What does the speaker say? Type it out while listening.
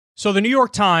So the New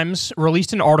York Times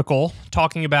released an article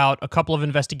talking about a couple of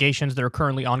investigations that are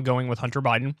currently ongoing with Hunter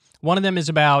Biden. One of them is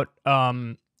about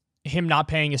him not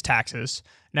paying his taxes.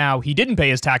 Now, he didn't pay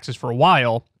his taxes for a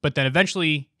while, but then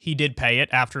eventually he did pay it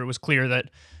after it was clear that,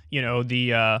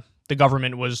 the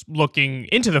government was looking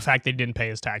into the fact that he didn't pay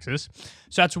his taxes.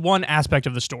 So that's one aspect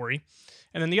of the story.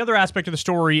 And then the other aspect of the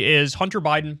story is Hunter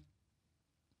Biden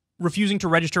refusing to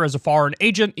register as a foreign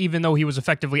agent, even though he was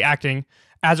effectively acting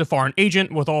as a foreign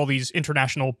agent with all these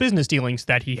international business dealings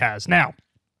that he has now.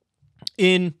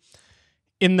 In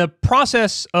the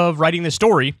process of writing this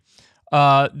story,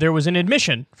 there was an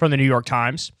admission from the New York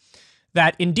Times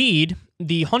that indeed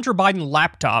the Hunter Biden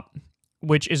laptop,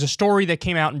 which is a story that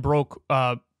came out and broke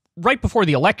right before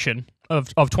the election of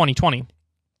 2020,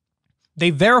 they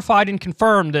verified and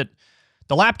confirmed that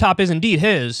the laptop is indeed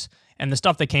his, and the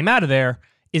stuff that came out of there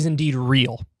is indeed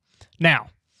real. Now,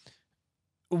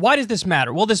 why does this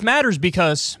matter? Well, this matters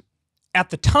because at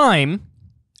the time,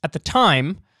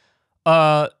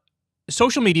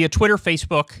 social media, Twitter,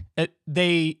 Facebook,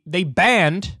 they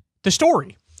banned the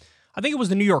story. I think it was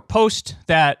the New York Post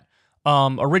that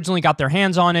originally got their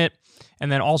hands on it,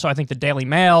 and then also I think the Daily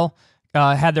Mail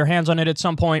had their hands on it at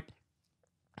some point.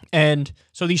 And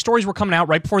so these stories were coming out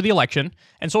right before the election,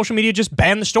 and social media just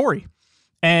banned the story.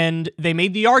 And they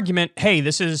made the argument, hey,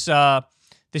 this is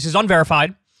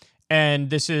unverified,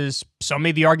 and some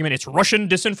made the argument it's Russian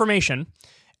disinformation.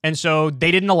 And so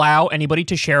they didn't allow anybody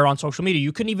to share it on social media.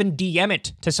 You couldn't even DM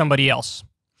it to somebody else.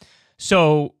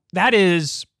 So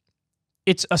it's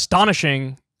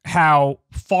astonishing how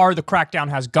far the crackdown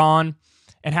has gone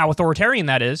and how authoritarian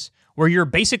that is, where you're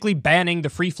basically banning the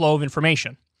free flow of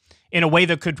information in a way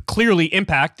that could clearly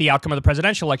impact the outcome of the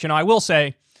presidential election. Now, I will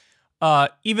say,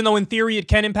 even though in theory it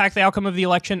can impact the outcome of the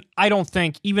election, I don't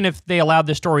think, even if they allowed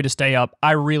this story to stay up,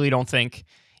 I really don't think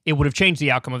it would have changed the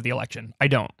outcome of the election. I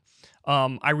don't.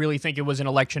 I really think it was an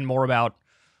election more about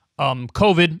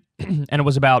COVID, and it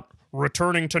was about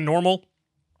returning to normal.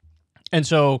 And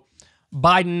so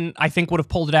Biden, I think, would have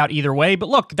pulled it out either way. But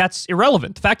look, that's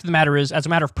irrelevant. The fact of the matter is, as a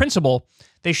matter of principle,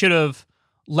 they should have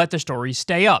let the story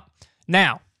stay up.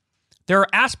 Now, there are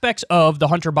aspects of the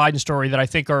Hunter Biden story that I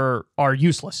think are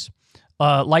useless.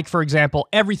 Like, for example,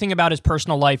 everything about his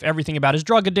personal life, everything about his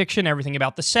drug addiction, everything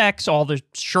about the sex, all the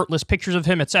shirtless pictures of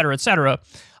him, et cetera, et cetera.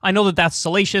 I know that that's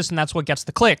salacious and that's what gets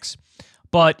the clicks.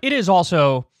 But it is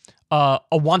also a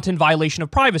wanton violation of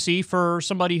privacy for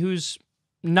somebody who's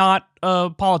not a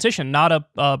politician, not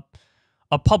a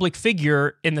public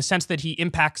figure in the sense that he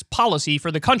impacts policy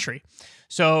for the country.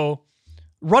 So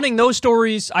running those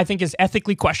stories, I think, is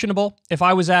ethically questionable. If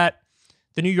I was at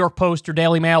the New York Post or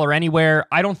Daily Mail or anywhere,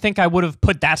 I don't think I would have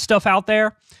put that stuff out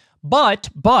there. But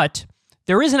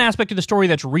there is an aspect of the story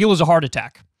that's real as a heart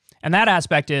attack. And that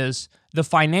aspect is the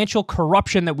financial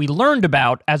corruption that we learned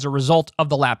about as a result of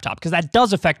the laptop, because that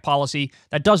does affect policy,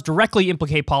 that does directly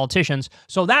implicate politicians.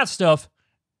 So that stuff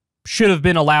should have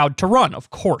been allowed to run, of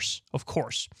course.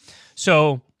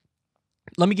 So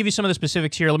let me give you some of the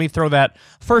specifics here. Let me throw that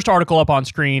first article up on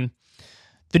screen.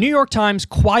 The New York Times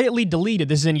quietly deleted,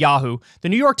 this is in Yahoo, the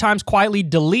New York Times quietly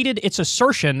deleted its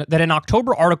assertion that an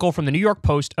October article from the New York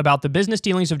Post about the business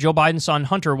dealings of Joe Biden's son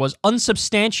Hunter was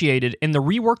unsubstantiated in the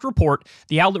reworked report.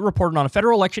 The outlet reported on a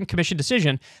Federal Election Commission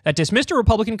decision that dismissed a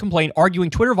Republican complaint arguing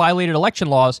Twitter violated election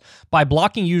laws by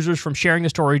blocking users from sharing the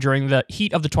story during the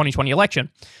heat of the 2020 election.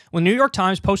 When the New York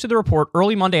Times posted the report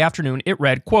early Monday afternoon, it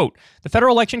read, quote, "The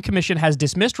Federal Election Commission has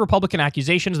dismissed Republican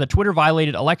accusations that Twitter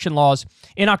violated election laws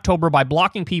in October by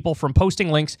blocking people from posting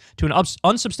links to an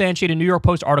unsubstantiated New York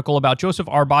Post article about Joseph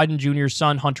R. Biden Jr.'s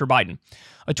son, Hunter Biden."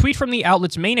 A tweet from the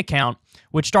outlet's main account,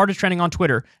 which started trending on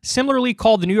Twitter, similarly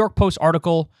called the New York Post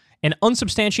article an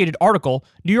unsubstantiated article.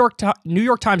 New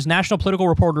York Times national political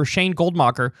reporter Shane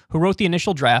Goldmacher, who wrote the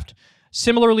initial draft,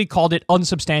 similarly called it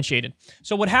unsubstantiated.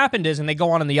 So what happened is, and they go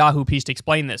on in the Yahoo piece to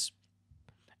explain this,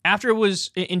 after it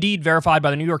was indeed verified by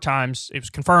the New York Times, it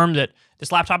was confirmed that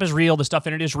this laptop is real, the stuff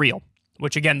in it is real.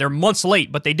 Which, again, they're months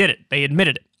late, but they did it. They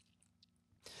admitted it.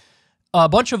 A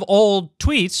bunch of old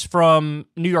tweets from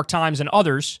New York Times and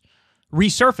others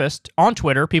resurfaced on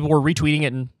Twitter. People were retweeting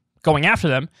it and going after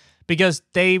them because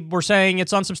they were saying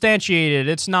it's unsubstantiated,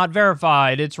 it's not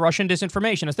verified, it's Russian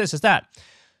disinformation, it's this, it's that.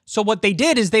 So what they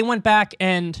did is they went back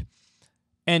and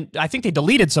I think they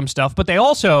deleted some stuff, but they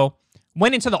also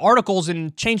went into the articles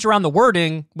and changed around the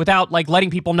wording without letting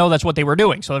people know that's what they were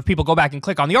doing. So if people go back and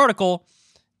click on the article,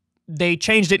 they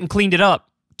changed it and cleaned it up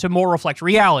to more reflect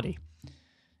reality.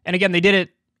 And again, they did it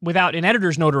without an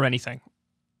editor's note or anything.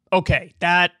 Okay,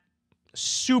 that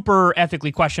super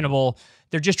ethically questionable.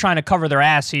 They're just trying to cover their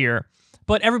ass here.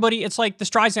 But everybody, it's like the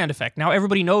Streisand effect. Now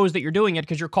everybody knows that you're doing it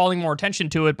because you're calling more attention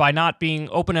to it by not being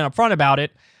open and upfront about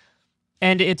it.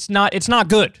 And it's not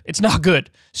good. It's not good.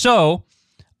 So,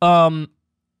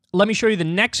 let me show you the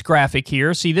next graphic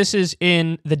here. See, this is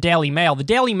in the Daily Mail. The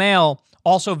Daily Mail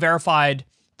also verified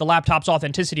the laptop's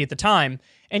authenticity at the time.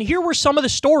 And here were some of the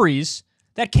stories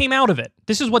that came out of it.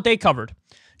 This is what they covered.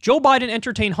 Joe Biden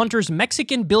entertained Hunter's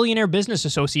Mexican billionaire business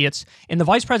associates in the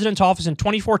vice president's office in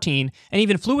 2014 and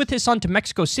even flew with his son to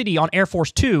Mexico City on Air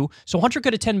Force Two so Hunter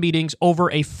could attend meetings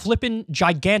over a flippin'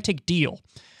 gigantic deal.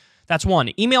 That's one.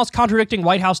 Emails contradicting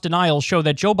White House denials show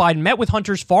that Joe Biden met with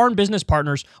Hunter's foreign business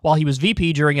partners while he was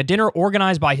VP during a dinner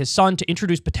organized by his son to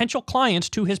introduce potential clients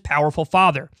to his powerful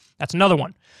father. That's another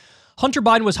one. Hunter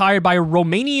Biden was hired by a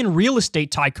Romanian real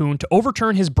estate tycoon to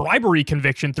overturn his bribery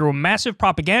conviction through a massive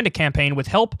propaganda campaign with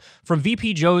help from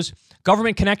VP Joe's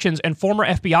government connections and former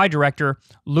FBI director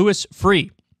Louis Freeh.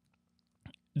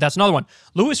 That's another one.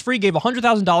 Louis Freeh gave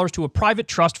 $100,000 to a private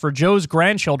trust for Joe's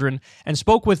grandchildren and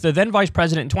spoke with the then vice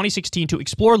president in 2016 to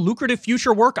explore lucrative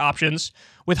future work options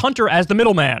with Hunter as the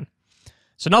middleman.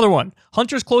 It's another one.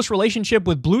 Hunter's close relationship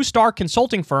with Blue Star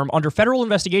consulting firm under federal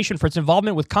investigation for its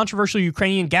involvement with controversial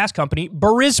Ukrainian gas company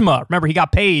Burisma. Remember, he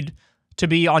got paid to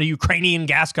be on a Ukrainian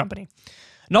gas company.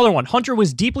 Another one. Hunter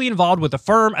was deeply involved with the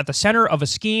firm at the center of a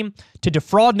scheme to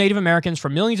defraud Native Americans for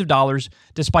millions of dollars,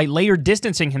 despite later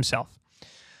distancing himself.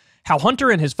 How Hunter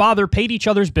and his father paid each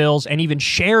other's bills and even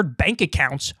shared bank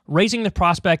accounts, raising the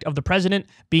prospect of the president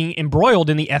being embroiled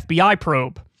in the FBI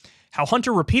probe. How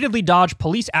Hunter repeatedly dodged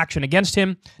police action against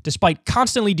him, despite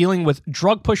constantly dealing with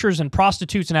drug pushers and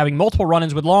prostitutes and having multiple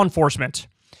run-ins with law enforcement.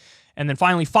 And then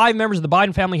finally, 5 members of the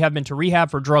Biden family have been to rehab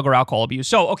for drug or alcohol abuse.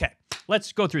 So, okay,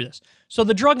 let's go through this. So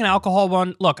the drug and alcohol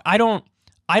one, look, I don't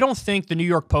think the New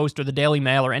York Post or the Daily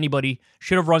Mail or anybody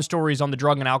should have run stories on the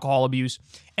drug and alcohol abuse.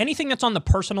 Anything that's on the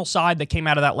personal side that came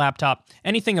out of that laptop,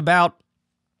 anything about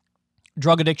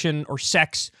drug addiction or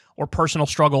sex or personal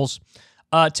struggles,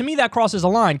 to me that crosses a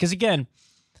line because, again,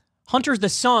 Hunter's the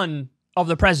son of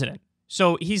the president.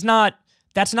 So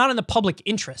that's not in the public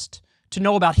interest to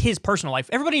know about his personal life.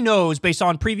 Everybody knows based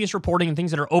on previous reporting and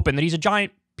things that are open that he's a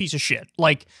giant piece of shit.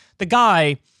 Like the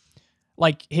guy,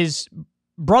 like his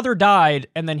brother died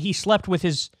and then he slept with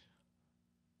his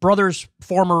brother's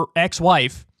former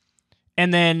ex-wife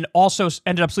and then also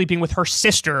ended up sleeping with her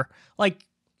sister. Like,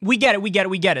 we get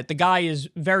it. The guy is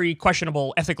very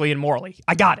questionable ethically and morally.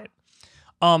 I got it.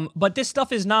 But this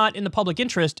stuff is not in the public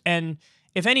interest. And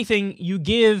if anything, you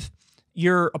give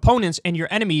your opponents and your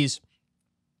enemies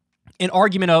an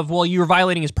argument of, well, you're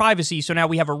violating his privacy, so now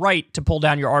we have a right to pull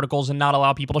down your articles and not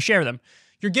allow people to share them.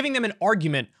 You're giving them an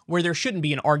argument where there shouldn't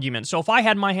be an argument. So if I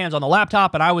had my hands on the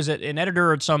laptop and I was an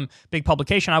editor at some big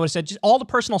publication, I would have said, just all the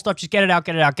personal stuff, just get it out.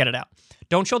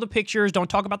 Don't show the pictures. Don't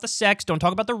talk about the sex. Don't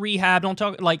talk about the rehab. Don't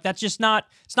talk, like, that's just not,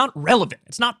 it's not relevant.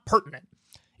 It's not pertinent.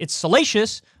 It's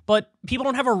salacious, but people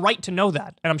don't have a right to know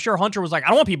that. And I'm sure Hunter was like, I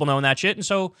don't want people knowing that shit. And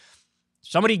so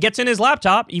somebody gets in his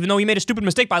laptop, even though he made a stupid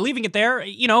mistake by leaving it there,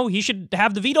 he should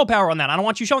have the veto power on that. I don't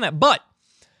want you showing that. But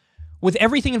with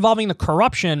everything involving the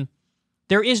corruption,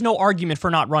 there is no argument for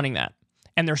not running that.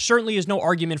 And there certainly is no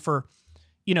argument for,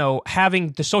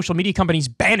 having the social media companies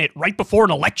ban it right before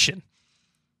an election.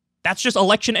 That's just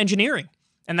election engineering.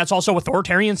 And that's also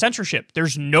authoritarian censorship.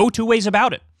 There's no two ways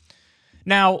about it.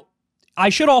 Now, I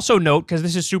should also note, because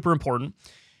this is super important,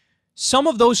 some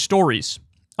of those stories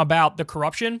about the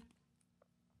corruption,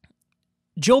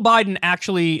 Joe Biden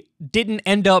actually didn't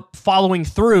end up following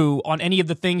through on any of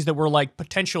the things that were like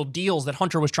potential deals that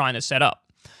Hunter was trying to set up.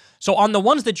 So on the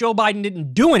ones that Joe Biden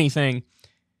didn't do anything,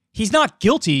 he's not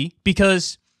guilty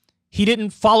because he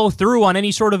didn't follow through on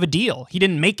any sort of a deal. He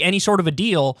didn't make any sort of a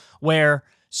deal where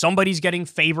somebody's getting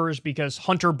favors because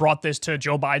Hunter brought this to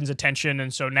Joe Biden's attention,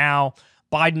 and so now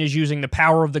Biden is using the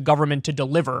power of the government to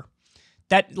deliver.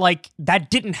 That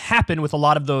didn't happen with a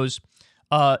lot of those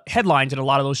headlines and a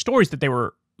lot of those stories that they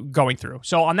were going through.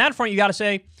 So on that front, you got to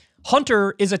say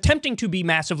Hunter is attempting to be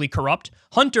massively corrupt.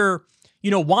 Hunter,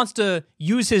 wants to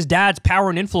use his dad's power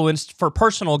and influence for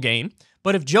personal gain.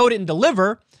 But if Joe didn't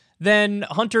deliver, then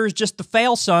Hunter is just the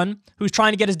fail son who's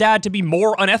trying to get his dad to be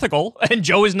more unethical, and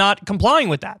Joe is not complying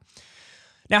with that.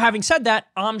 Now, having said that,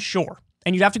 I'm sure,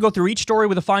 and you'd have to go through each story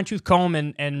with a fine-tooth comb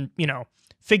and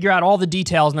figure out all the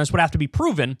details, and this would have to be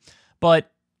proven.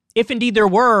 But if indeed there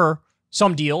were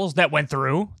some deals that went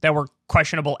through that were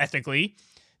questionable ethically,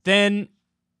 then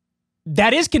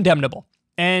that is condemnable.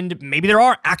 And maybe there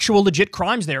are actual legit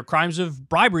crimes there, crimes of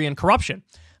bribery and corruption.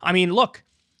 I mean, look,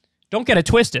 don't get it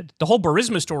twisted. The whole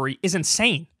Burisma story is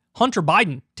insane. Hunter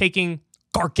Biden taking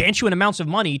gargantuan amounts of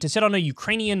money to sit on a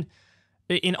Ukrainian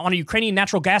on a Ukrainian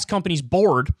natural gas company's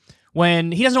board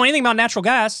when he doesn't know anything about natural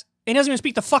gas and he doesn't even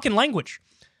speak the fucking language.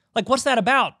 Like, what's that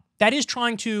about? That is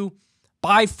trying to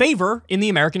buy favor in the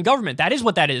American government. That is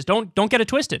what that is. Don't get it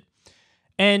twisted.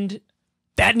 And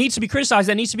that needs to be criticized.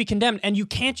 That needs to be condemned. And you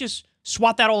can't just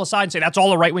swat that all aside and say that's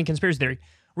all a right-wing conspiracy theory.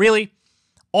 Really?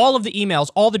 All of the emails,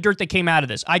 all the dirt that came out of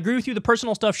this. I agree with you. The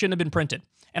personal stuff shouldn't have been printed.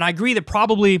 And I agree that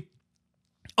probably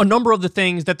a number of the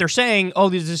things that they're saying, oh,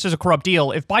 this is a corrupt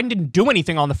deal. If Biden didn't do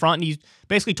anything on the front and he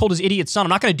basically told his idiot son, I'm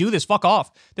not going to do this, fuck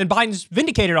off, then Biden's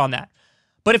vindicated on that.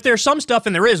 But if there's some stuff,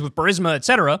 and there is with Burisma, et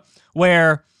cetera,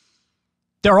 where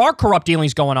there are corrupt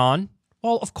dealings going on,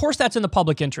 well, of course that's in the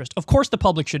public interest. Of course the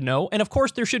public should know. And of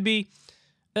course there should be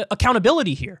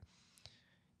accountability here.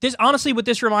 This, honestly, what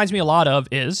this reminds me a lot of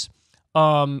is,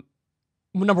 number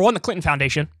one, the Clinton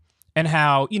Foundation, and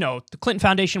how, the Clinton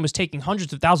Foundation was taking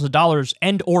hundreds of thousands of dollars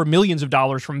and or millions of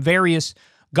dollars from various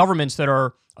governments that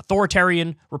are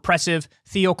authoritarian, repressive,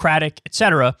 theocratic,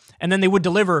 etc. And then they would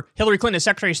deliver, Hillary Clinton as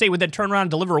Secretary of State would then turn around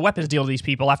and deliver a weapons deal to these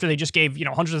people after they just gave,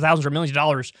 hundreds of thousands or millions of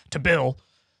dollars to Bill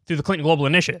through the Clinton Global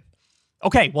Initiative.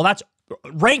 Okay, well, that's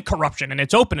rank corruption, and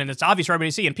it's open, and it's obvious for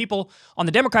everybody to see. And people on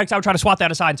the Democratic side would try to swat that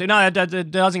aside and say, no,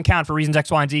 that doesn't count for reasons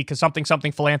X, Y, and Z because something,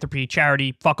 philanthropy,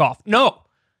 charity, fuck off. No,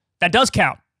 that does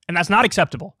count. And that's not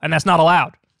acceptable, and that's not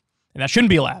allowed, and that shouldn't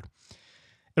be allowed.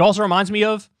 It also reminds me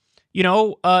of,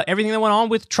 everything that went on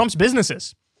with Trump's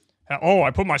businesses. Oh,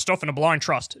 I put my stuff in a blind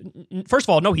trust. First of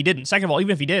all, no, he didn't. Second of all,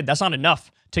 even if he did, that's not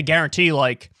enough to guarantee,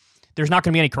 there's not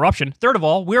going to be any corruption. Third of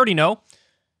all, we already know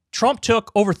Trump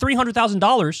took over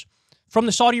 $300,000 from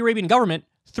the Saudi Arabian government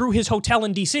through his hotel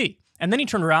in D.C., and then he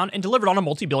turned around and delivered on a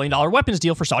multi-billion-dollar weapons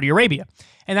deal for Saudi Arabia.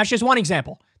 And that's just one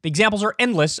example. The examples are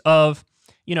endless of,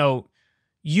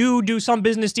 you do some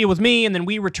business deal with me, and then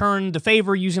we return the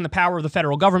favor using the power of the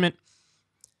federal government.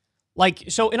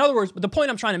 So in other words, the point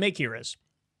I'm trying to make here is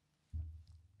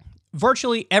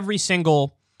virtually every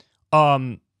single,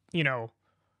 prominent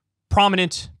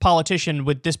politician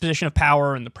with disposition of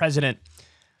power and the president,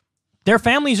 their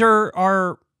families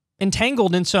are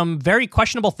entangled in some very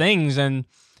questionable things, and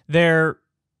they're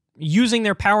using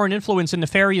their power and influence in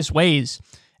nefarious ways.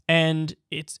 And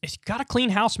it's got a clean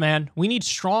house, man. We need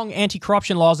strong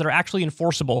anti-corruption laws that are actually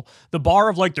enforceable. The bar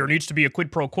of there needs to be a quid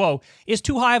pro quo is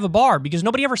too high of a bar because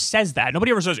nobody ever says that.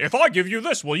 Nobody ever says, if I give you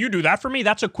this, will you do that for me?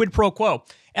 That's a quid pro quo.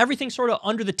 Everything's sort of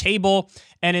under the table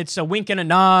and it's a wink and a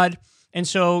nod. And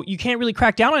so you can't really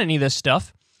crack down on any of this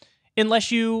stuff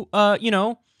unless you,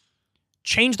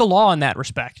 change the law in that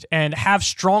respect and have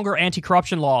stronger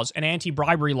anti-corruption laws and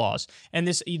anti-bribery laws. And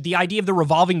the idea of the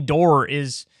revolving door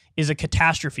is a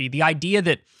catastrophe. The idea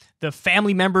that the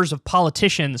family members of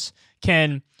politicians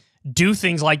can do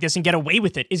things like this and get away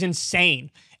with it is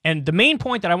insane. And the main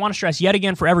point that I want to stress yet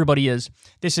again for everybody is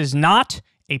this is not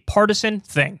a partisan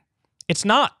thing. It's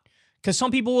not. Because some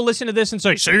people will listen to this and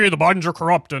say, see, the Bidens are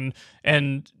corrupt and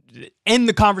end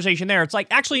the conversation there. It's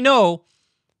actually, no,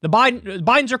 the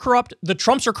Bidens are corrupt, the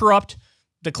Trumps are corrupt,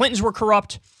 the Clintons were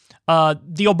corrupt.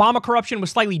 The Obama corruption was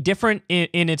slightly different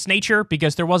in its nature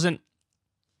because there wasn't,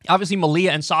 obviously,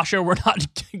 Malia and Sasha were not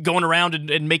going around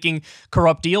and making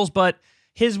corrupt deals, but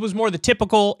his was more the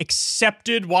typical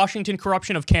accepted Washington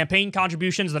corruption of campaign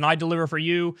contributions that I deliver for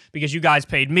you because you guys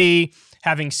paid me,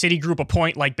 having Citigroup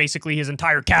appoint basically his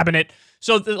entire cabinet.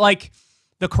 So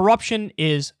the corruption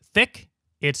is thick,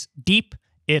 it's deep,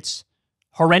 it's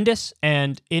horrendous,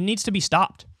 and it needs to be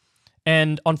stopped.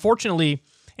 And unfortunately,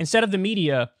 instead of the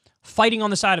media fighting on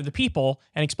the side of the people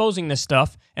and exposing this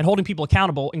stuff and holding people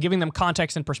accountable and giving them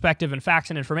context and perspective and facts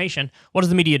and information, what does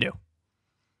the media do?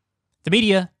 The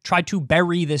media tried to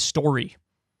bury this story.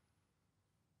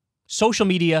 Social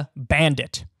media banned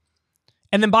it.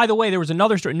 And then, by the way, there was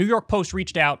another story. New York Post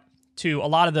reached out to a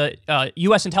lot of the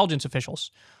U.S. intelligence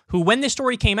officials who, when this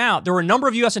story came out, there were a number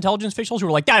of U.S. intelligence officials who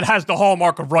were like, that has the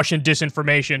hallmark of Russian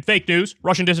disinformation, fake news,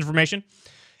 Russian disinformation.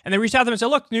 And they reached out to them and said,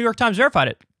 look, New York Times verified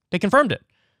it. They confirmed it.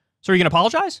 So are you going to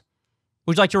apologize?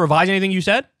 Would you like to revise anything you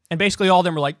said? And basically all of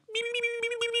them were like,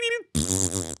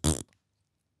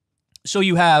 so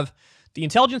you have the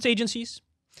intelligence agencies,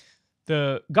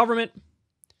 the government,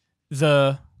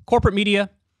 the corporate media,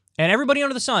 and everybody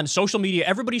under the sun, social media,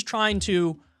 everybody's trying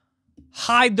to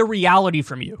hide the reality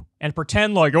from you and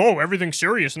pretend oh, everything's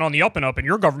serious and on the up and up and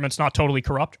your government's not totally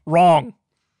corrupt. Wrong.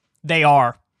 They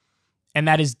are. And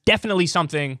that is definitely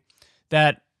something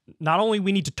that not only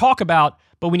we need to talk about,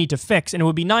 but we need to fix. And it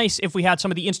would be nice if we had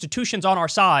some of the institutions on our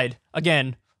side,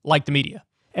 again, like the media.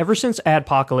 Ever since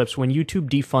Adpocalypse, when YouTube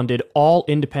defunded all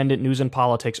independent news and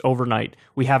politics overnight,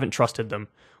 we haven't trusted them.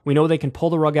 We know they can pull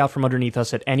the rug out from underneath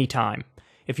us at any time.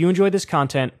 If you enjoy this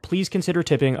content, please consider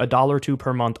tipping $1 or $2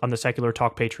 per month on the Secular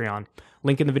Talk Patreon.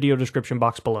 Link in the video description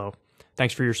box below.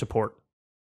 Thanks for your support.